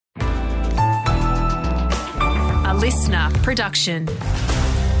listener production.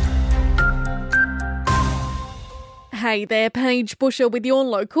 Hey there, Paige Busher with your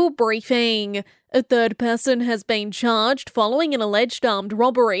local briefing. A third person has been charged following an alleged armed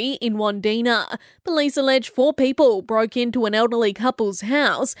robbery in Wandina. Police allege 4 people broke into an elderly couple's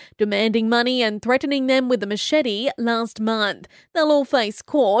house, demanding money and threatening them with a machete last month. They'll all face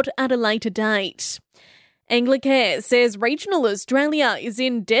court at a later date. Anglicare says regional Australia is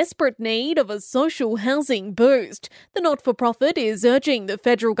in desperate need of a social housing boost. The not-for-profit is urging the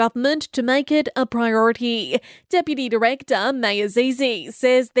federal government to make it a priority. Deputy Director May Azizi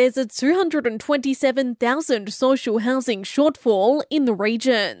says there's a 227,000 social housing shortfall in the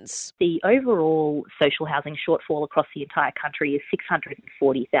regions. The overall social housing shortfall across the entire country is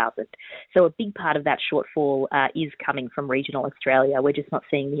 640,000. So a big part of that shortfall is coming from regional Australia. We're just not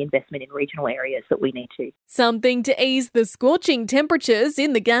seeing the investment in regional areas that we need to. Something to ease the scorching temperatures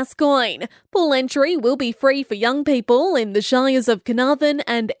in the Gascoyne. Pool entry will be free for young people in the shires of Carnarvon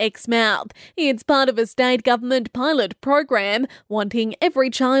and Exmouth. It's part of a state government pilot program wanting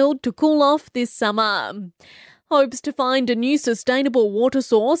every child to cool off this summer. Hopes to find a new sustainable water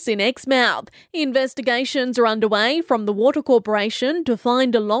source in Exmouth. Investigations are underway from the Water Corporation to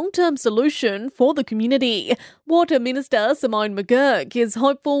find a long-term solution for the community. Water Minister Simone McGurk is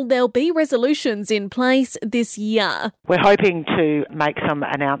hopeful there'll be resolutions in place this year. We're hoping to make some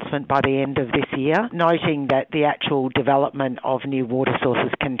announcement by the end of this year, noting that the actual development of new water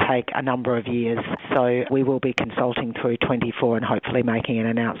sources can take a number of years. So we will be consulting through 24 and hopefully making an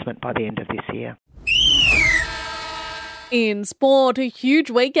announcement by the end of this year. In sport, a huge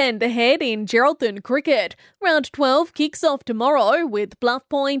weekend ahead in Geraldton cricket. Round 12 kicks off tomorrow with Bluff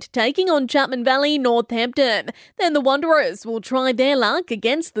Point taking on Chapman Valley Northampton. Then the Wanderers will try their luck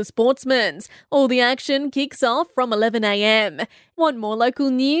against the Sportsmans. All the action kicks off from 11 a.m. Want more local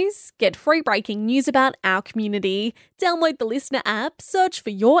news? Get free breaking news about our community. Download the Listener app, search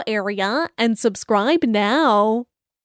for your area and subscribe now.